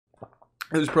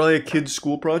It was probably a kid's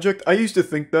school project. I used to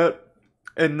think that,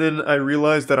 and then I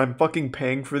realized that I'm fucking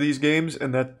paying for these games,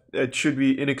 and that it should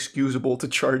be inexcusable to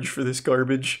charge for this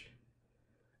garbage.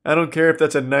 I don't care if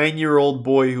that's a 9-year-old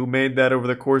boy who made that over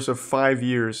the course of 5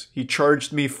 years. He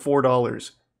charged me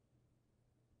 $4.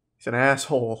 He's an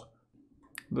asshole.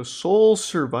 The Soul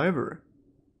Survivor.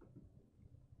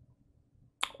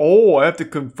 Oh, I have to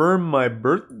confirm my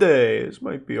birthday. This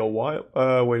might be a while.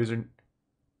 Wait, is there...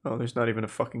 Oh, there's not even a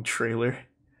fucking trailer.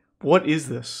 What is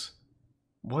this?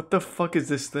 What the fuck is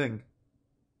this thing?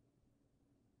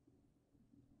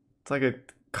 It's like a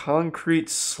concrete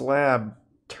slab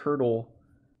turtle.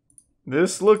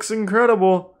 This looks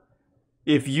incredible.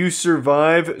 If you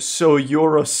survive, so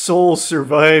you're a soul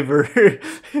survivor.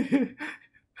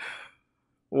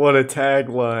 What a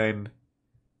tagline.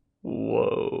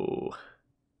 Whoa.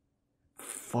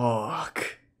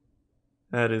 Fuck.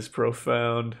 That is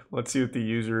profound. Let's see what the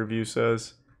user review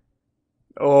says.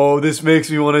 Oh, this makes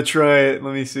me want to try it.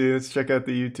 Let me see. Let's check out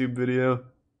the YouTube video.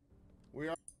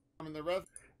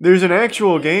 There's an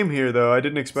actual game here, though. I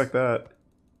didn't expect that.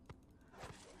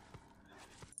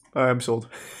 I'm sold.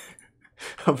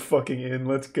 I'm fucking in.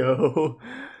 Let's go.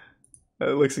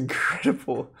 That looks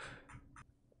incredible.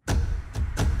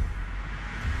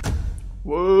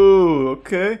 Whoa,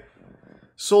 okay.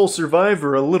 Soul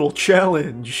Survivor, a little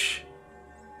challenge.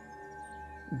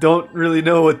 Don't really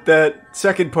know what that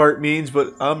second part means,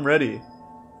 but I'm ready.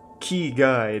 Key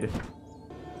guide.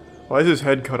 Why is his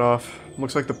head cut off?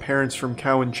 Looks like the parents from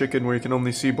Cow and Chicken where you can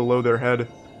only see below their head.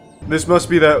 This must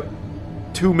be that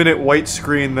 2-minute white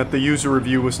screen that the user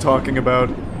review was talking about.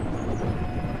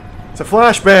 It's a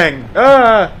flashbang!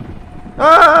 Ah!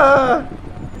 Ah!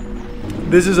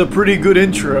 This is a pretty good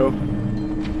intro.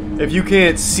 If you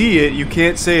can't see it, you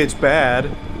can't say it's bad.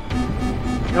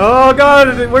 Oh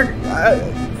god,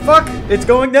 fuck! It's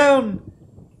going down!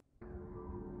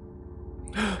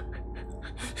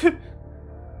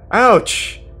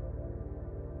 Ouch!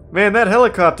 Man, that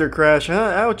helicopter crash,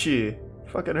 huh? Ouchie.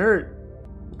 Fucking hurt.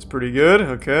 It's pretty good,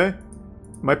 okay.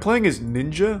 Am I playing as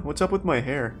Ninja? What's up with my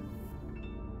hair?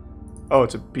 Oh,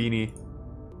 it's a beanie.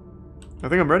 I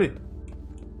think I'm ready.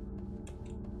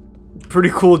 Pretty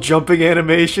cool jumping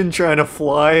animation, trying to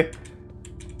fly.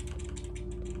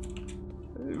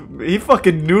 He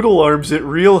fucking noodle arms it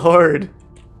real hard.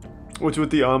 What's with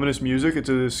the ominous music? It's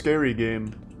a scary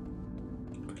game.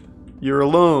 You're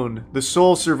alone, the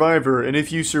sole survivor, and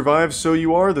if you survive, so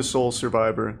you are the sole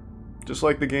survivor. Just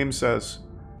like the game says.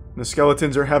 The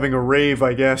skeletons are having a rave,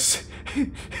 I guess.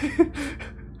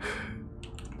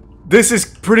 This is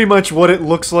pretty much what it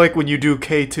looks like when you do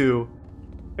K2.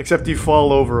 Except you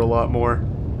fall over a lot more.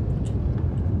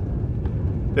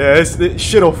 Yeah, this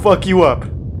shit'll fuck you up.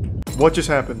 What just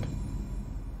happened?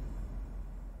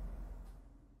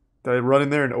 Did I run in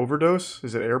there and overdose?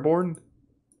 Is it airborne?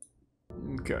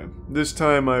 Okay. This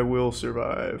time I will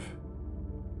survive.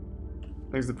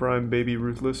 Thanks to Prime Baby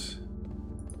Ruthless.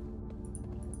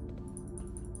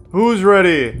 Who's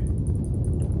ready?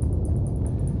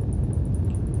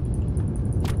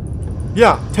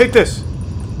 Yeah, take this!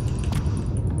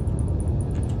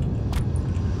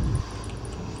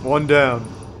 One down.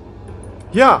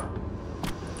 Yeah!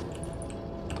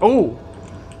 Oh!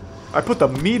 I put the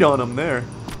meat on him there.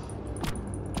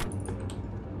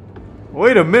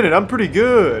 Wait a minute, I'm pretty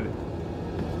good.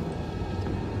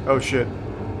 Oh shit.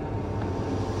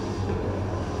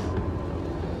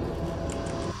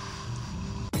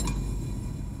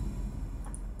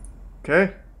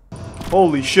 Okay.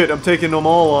 Holy shit, I'm taking them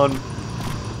all on.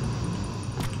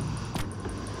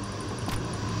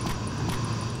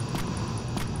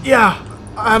 Yeah!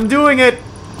 I'm doing it!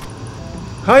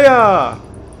 Hiya!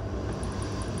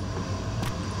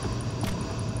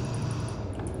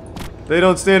 They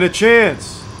don't stand a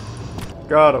chance.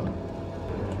 Got him.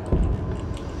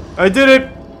 I did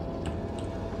it!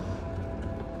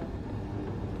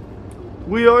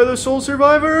 We are the sole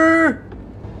survivor!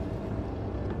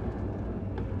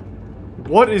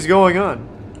 What is going on?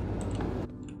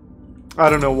 I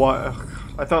don't know why.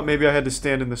 I thought maybe I had to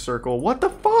stand in the circle. What the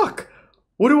fuck?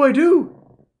 What do I do?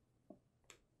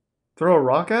 Throw a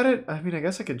rock at it? I mean, I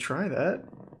guess I could try that.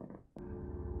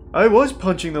 I was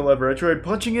punching the lever. I tried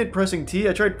punching it, pressing T.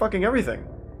 I tried fucking everything.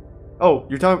 Oh,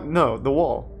 you're talking... No, the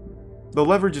wall. The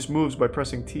lever just moves by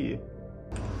pressing T.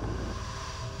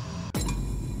 Oh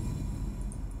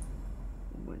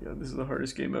my god, this is the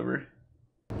hardest game ever.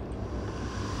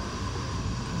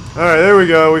 Alright, there we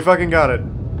go. We fucking got it.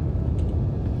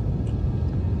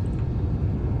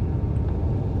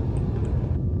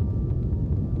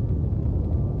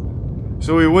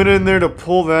 So we went in there to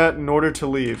pull that in order to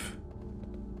leave.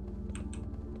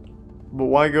 But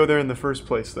why go there in the first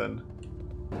place then?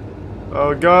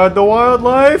 Oh god, the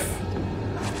wildlife!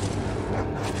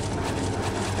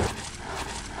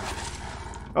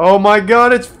 Oh my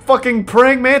god, it's fucking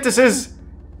praying mantises!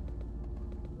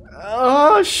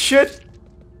 Oh shit!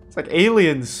 It's like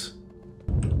aliens.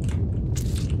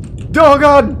 Oh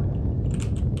god!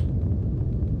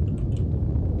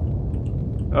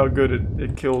 Oh good,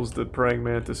 it kills the praying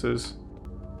mantises.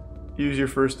 Use your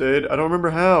first aid. I don't remember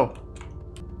how.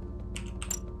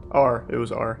 R. It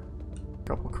was R.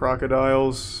 Couple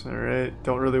crocodiles. Alright,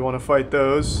 don't really want to fight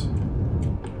those.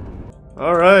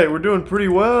 Alright, we're doing pretty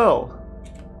well.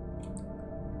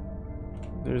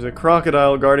 There's a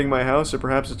crocodile guarding my house, or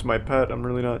perhaps it's my pet. I'm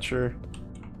really not sure.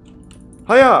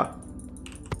 Hiya!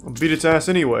 I'll beat its ass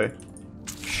anyway.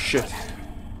 Shit.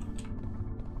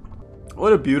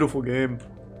 What a beautiful game.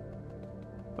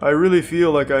 I really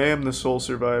feel like I am the sole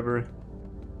survivor.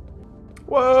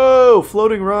 Whoa!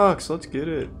 Floating rocks. Let's get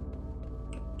it.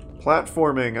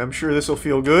 Platforming. I'm sure this will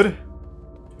feel good.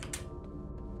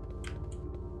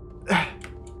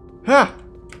 Ha!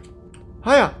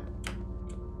 Hiya!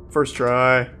 First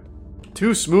try.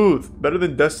 Too smooth. Better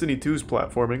than Destiny 2's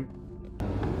platforming.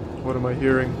 What am I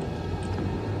hearing?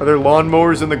 Are there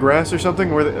lawnmowers in the grass or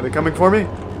something? Are they coming for me?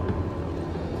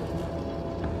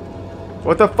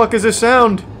 What the fuck is this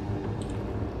sound?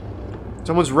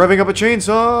 Someone's revving up a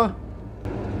chainsaw.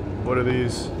 What are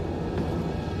these?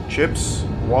 Chips?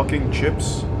 Walking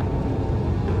chips?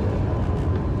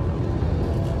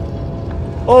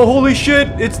 Oh, holy shit!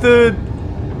 It's the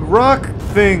rock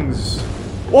things.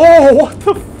 Oh, what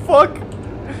the fuck?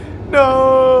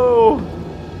 No!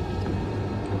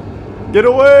 Get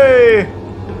away!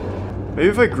 Maybe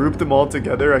if I group them all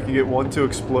together, I can get one to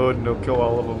explode and it'll kill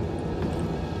all of them.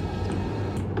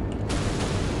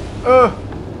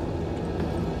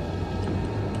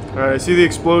 Alright, I see the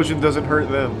explosion doesn't hurt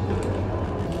them.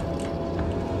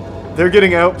 They're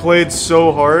getting outplayed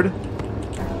so hard.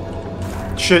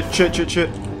 Shit.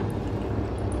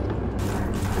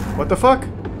 What the fuck?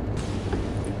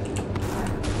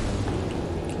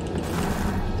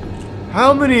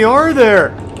 How many are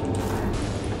there?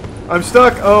 I'm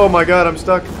stuck. Oh my god, I'm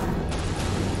stuck.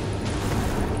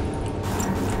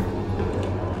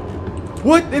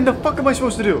 What in the fuck am I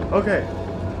supposed to do? Okay.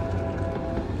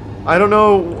 I don't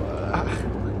know.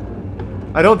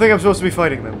 I don't think I'm supposed to be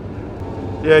fighting them.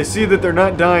 Yeah, I see that they're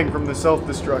not dying from the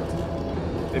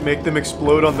self-destruct. They make them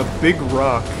explode on the big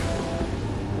rock.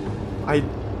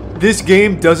 This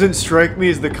game doesn't strike me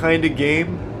as the kind of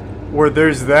game where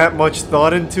there's that much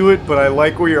thought into it, but I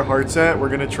like where your heart's at. We're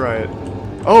gonna try it.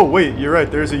 Oh, wait, you're right.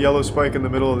 There's a yellow spike in the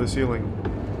middle of the ceiling.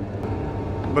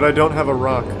 But I don't have a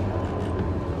rock.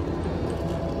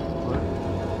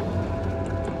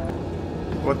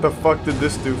 What the fuck did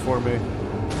this do for me?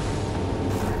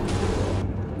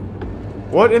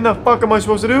 What in the fuck am I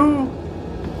supposed to do?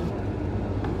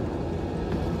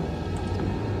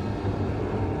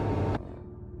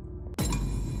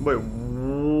 Wait,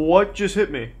 what just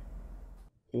hit me?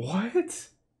 What?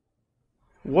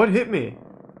 What hit me?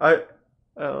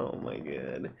 Oh my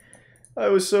god. I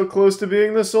was so close to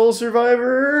being the sole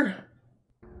survivor.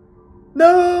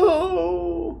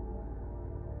 No!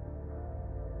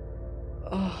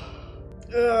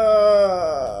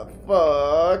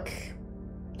 Fuck.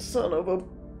 Son of a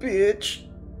bitch.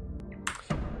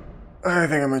 I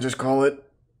think I'm gonna just call it.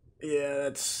 Yeah,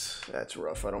 that's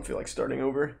rough. I don't feel like starting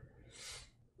over.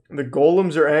 The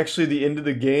golems are actually the end of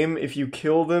the game. If you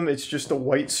kill them, it's just a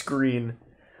white screen.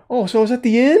 Oh, so I was at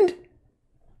the end?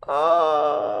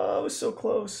 Ah, I was so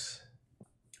close.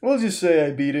 We'll just say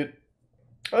I beat it.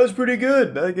 That was pretty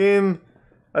good. That game,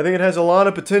 I think it has a lot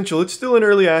of potential. It's still in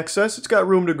early access. It's got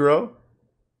room to grow.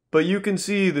 But you can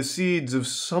see the seeds of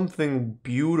something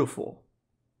beautiful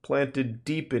planted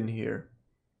deep in here.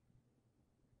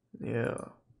 Yeah.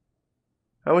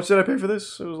 How much did I pay for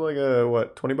this? It was like,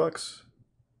 what, 20 bucks?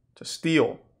 To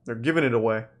steal. They're giving it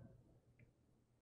away.